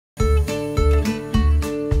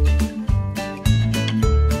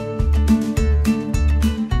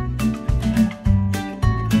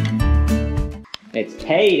It's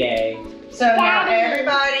payday. So now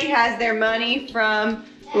everybody has their money from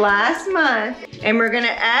last month, and we're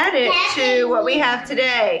gonna add it to what we have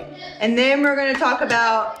today. And then we're gonna talk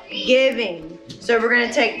about giving. So we're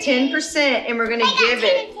gonna take 10% and we're gonna give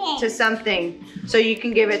it to something. So you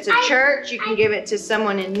can give it to church, you can give it to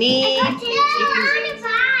someone in need.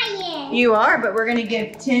 You are, but we're gonna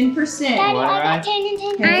give 10%. Daddy, I got 10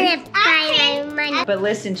 and 10. I have 5 money. But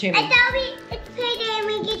listen to me. I thought it's payday and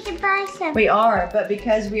we get to buy something. We are, but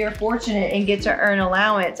because we are fortunate and get to earn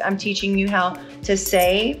allowance, I'm teaching you how to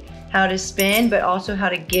save, how to spend, but also how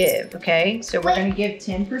to give, okay? So we're gonna give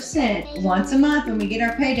 10%. Once a month when we get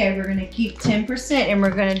our payday, we're gonna keep 10% and we're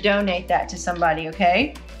gonna donate that to somebody,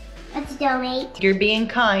 okay? Let's donate. You're being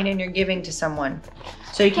kind and you're giving to someone.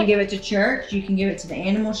 So you can give it to church, you can give it to the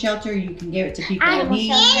animal shelter, you can give it to people in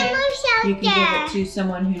need. Animal shelter. You can give it to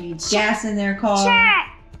someone who needs gas in their car.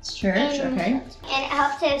 Church, okay. And it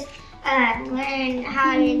helps us learn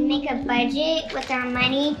how to make a budget with our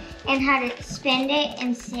money and how to spend it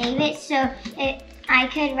and save it. So I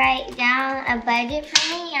could write down a budget for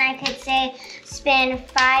me and I could say spend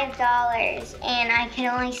 $5 and I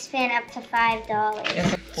can only spend up to $5.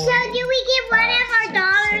 So do we give one of our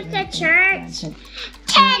dollars to church?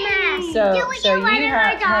 Kemah, So do we give one of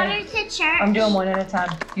our dollars to church? I'm doing one at a time.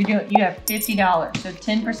 You have $50. So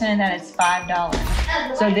 10% of that is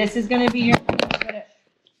 $5. So this is gonna be your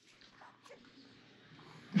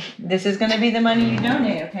this is gonna be the money you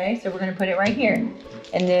donate, okay? So we're gonna put it right here.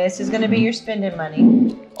 And this is gonna be your spending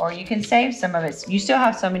money. Or you can save some of it. You still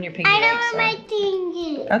have some in your piggy bank. I know what my thing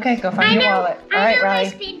is. Okay, go find your wallet. All right, I know Riley. my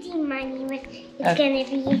spending money what it's gonna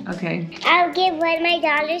be. Okay. I'll give one of my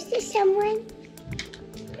dollars to someone.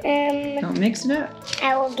 Don't mix it up.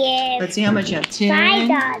 I will give Let's see how much you have. 10.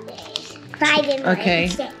 $5. 5 and Okay.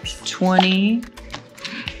 6. 20.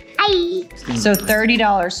 So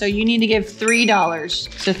 $30. So you need to give $3.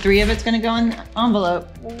 So 3 of it's gonna go in the envelope.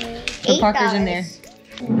 So Parker's in there.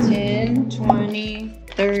 10, 20,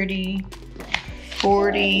 30,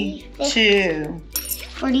 42.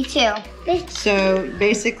 42. So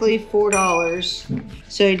basically $4.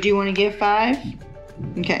 So do you want to give 5?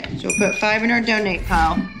 Okay, so we'll put 5 in our donate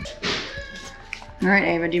pile. All right,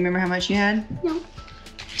 Ava, do you remember how much you had? No.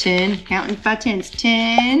 10, counting by tens.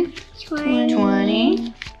 10,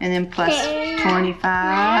 20, and then plus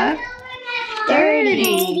 25,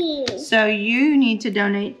 30. So you need to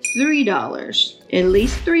donate $3, at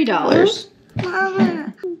least $3.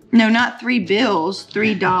 Mama. No, not 3 bills,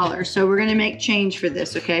 $3. So we're gonna make change for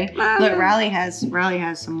this, okay? Mama. Look, Riley has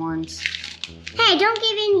some ones. Hey, don't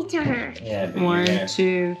give any to her. Yeah, 1,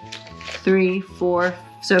 2, 3, 4.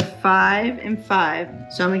 So 5 and 5.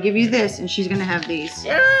 So I'm gonna give you this, and she's gonna have these.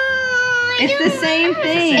 It's the same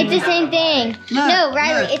thing. It's the same thing. Look, No,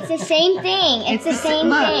 Riley, look. it's the same thing. It's the same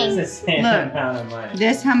look. thing. It's the same Look. amount of money.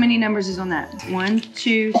 This, how many numbers is on that? 1,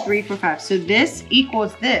 2, 3, 4, 5. So this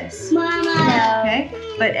equals this. Mama. Okay?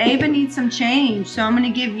 But Ava needs some change, so I'm gonna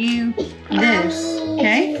give you this.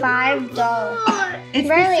 Okay? $5. It's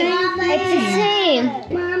Riley, the same thing. it's the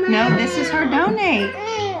same. No, this is her donate.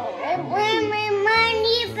 I want my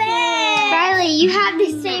money back. Riley, you have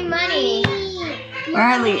the same money.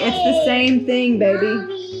 Riley, it's the same thing,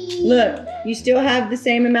 baby. Look, you still have the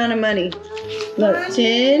same amount of money. Look,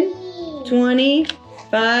 10, 20,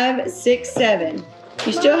 5, 6, 7.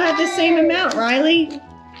 You still have the same amount, Riley.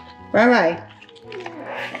 Right.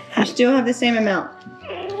 You still have the same amount.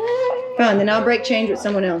 Fine, then I'll break change with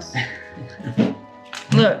someone else.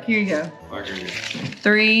 Look, here you go.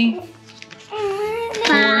 3,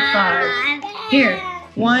 4, 5. Here,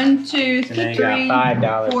 1, 2, So now you 3, got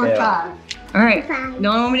 $5 4, bill. 5. All right. The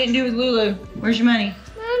only one we didn't do was Lulu. Where's your money?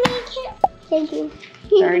 Mommy, thank you.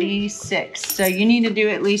 36. So you need to do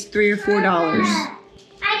at least $3 or $4.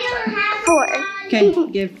 I don't have 4.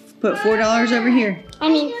 Okay, put $4 over here. I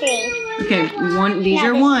mean 3. Okay, these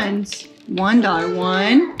are ones. $1.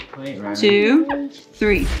 1, Wait, right. 2,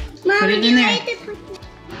 3. Put it in there.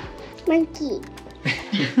 Monkey.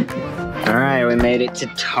 All right, we made it to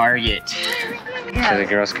Target. So the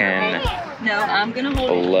girls can No, I'm gonna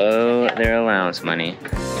hold it. blow their allowance money.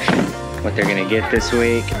 What they're gonna get this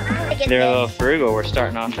week. They're a little frugal. We're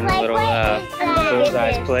starting off in a little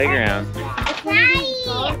full-size playground. Daddy,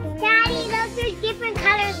 those are different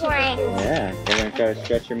colors for it. Yeah, they're gonna try to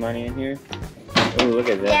stretch your money in here. Oh, look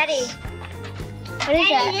at this. Daddy, what is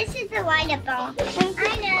that? This is the wind-up ball.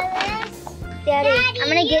 I know this. Daddy, I'm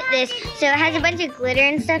gonna get this. So it has a bunch of glitter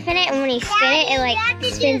and stuff in it, and when you spin it, it like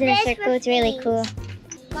spins in a circle. It's really cool.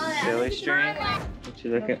 Silly string. What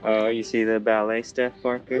you looking? Oh, you see the ballet stuff,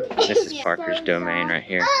 Parker? This is Parker's domain right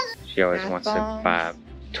here. She always wants to buy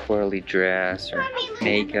twirly dress or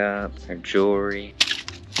makeup or jewelry.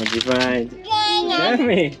 What'd you find? Show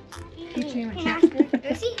me.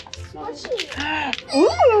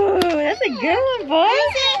 Ooh, that's a good one, boy.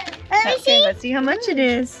 Okay, let's see how much it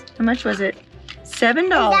is. How much was it? $7. Is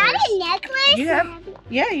that a necklace? You have,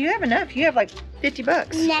 yeah, you have enough. You have like 50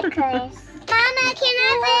 bucks. Necklace. Mama, can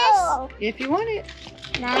I have this? If you want it.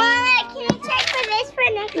 Mama, can I check for this for a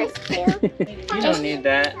necklace too? You don't need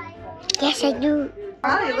that. Yes, I do.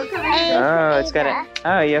 Riley, look over here. Oh, it's got a.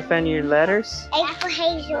 Oh, you found your letters? It's for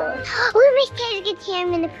Hazel. Oh, my dad's gonna tear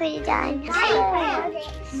I'm gonna put it on.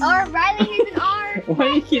 Or Riley, here's an R. Why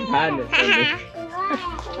do you keep hiding it from me?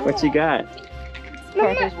 What you got?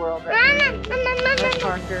 Parker's World. Right Mama, there. Mama, That's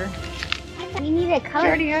Mama. Parker. You need a You color.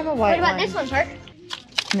 already have a white What about one. this one, Park?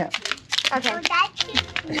 No. Okay.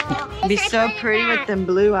 Be so pretty with them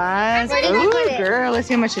blue eyes. Where did you Ooh, put it? girl, let's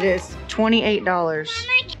see how much it is. $28.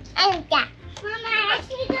 And that.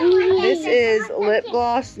 This is lip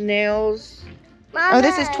gloss, nails. Oh,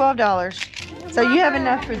 this is $12. So you have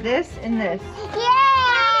enough for this and this. Yay!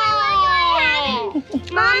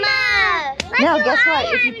 Mama! Now, guess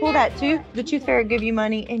what? If you pull that tooth, the tooth fairy will give you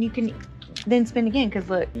money and you can then spend again. Because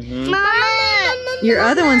look, Mama! your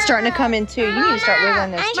other one's starting to come in too. You need to start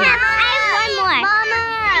wiggling those teeth. I have one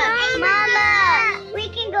more. Mama! We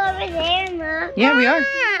can go over there, Mom. Yeah, we are.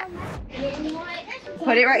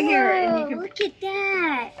 Put it right here and you can. Look at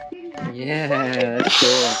that. Yeah, that's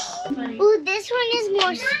cool. Ooh, this one is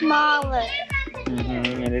more smaller.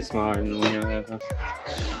 It is smaller than the one you have.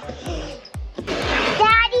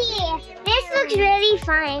 Daddy, this looks really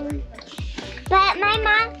fun. But my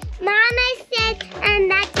Mama said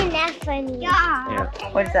that's enough for me. Yeah.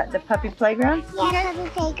 What is that? The puppy playground? Yeah, puppy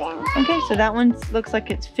playground. Okay, so that one looks like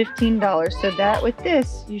it's $15. So that with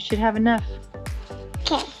this, you should have enough.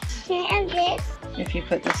 Okay, can I have this? If you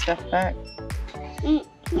put this stuff back,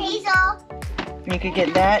 Hazel. you could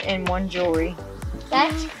get that and one jewelry.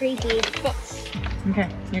 That's creepy. This. Okay,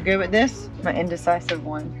 you're good with this? My indecisive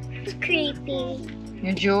one. It's creepy.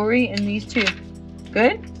 Your jewelry and these two.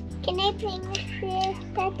 Good? Can I play with this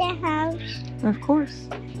at the house? Of course.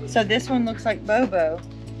 So this one looks like Bobo,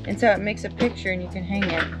 and so it makes a picture and you can hang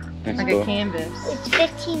it That's like cool. a canvas. It's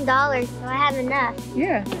 $15, so I have enough.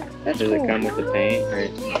 Yeah, that's Does cool. it come with the paint? Or?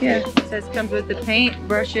 Yeah, it says comes with the paint,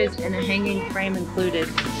 brushes, and a hanging frame included.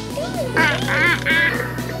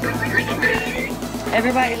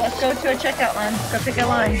 Everybody, let's go to a checkout line. Go pick a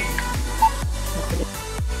line.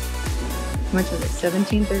 How much was it?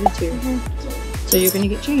 $17.32. So you're gonna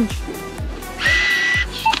get change.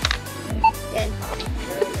 Good.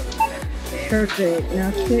 Perfect.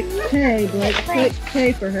 Now click pay, Blake. Click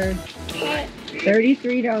pay for her.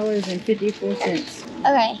 $33.54.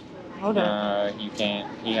 Okay. Hold on. You can't.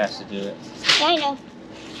 He has to do it. I know.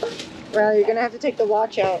 Well, you're gonna have to take the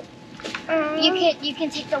watch out. You can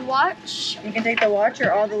take the watch. You can take the watch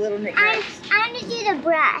or all the little knickknacks. I'm gonna do the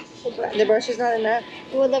brush. The brush is not enough.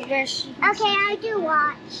 Well, the brush. Okay, I'll do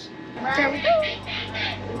watch. All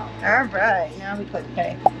right, now we click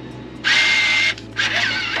pay.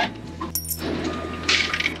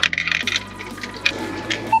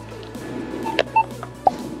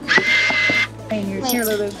 And here,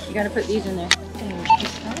 Lulu, you gotta put these in there.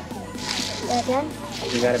 That done?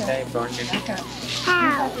 You gotta pay for it. Okay.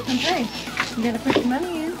 How? Come pay. You gotta put your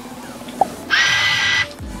money in.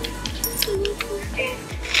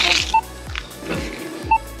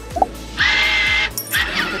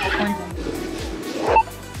 Put the coins in.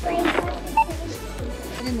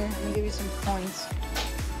 Put in there. I'm gonna give you some coins.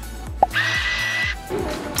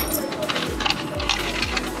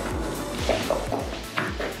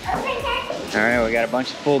 All right, we got a bunch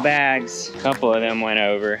of full bags. A couple of them went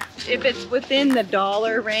over. If it's within the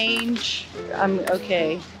dollar range, I'm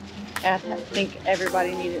okay. I think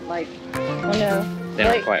everybody needed like, oh no. They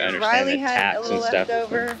don't quite understand Riley the had a tax little and stuff.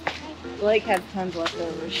 left over. Blayke had tons left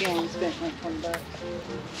over. She only spent like $20.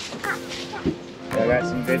 Y'all got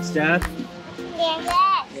some good stuff?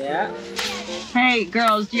 Yes. Yeah. Hey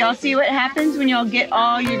girls, do y'all see what happens when y'all get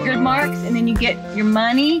all your good marks and then you get your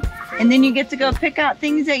money and then you get to go pick out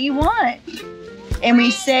things that you want? And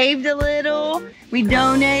we saved a little, we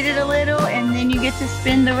donated a little, and then you get to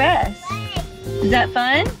spend the rest. Is that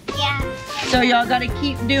fun? Yeah. So y'all gotta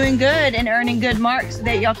keep doing good and earning good marks so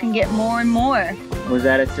that y'all can get more and more. Was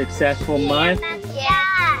that a successful month?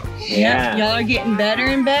 Yeah. Yeah. Y'all are getting better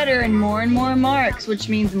and better and more marks, which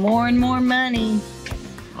means more and more money.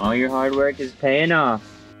 All your hard work is paying off.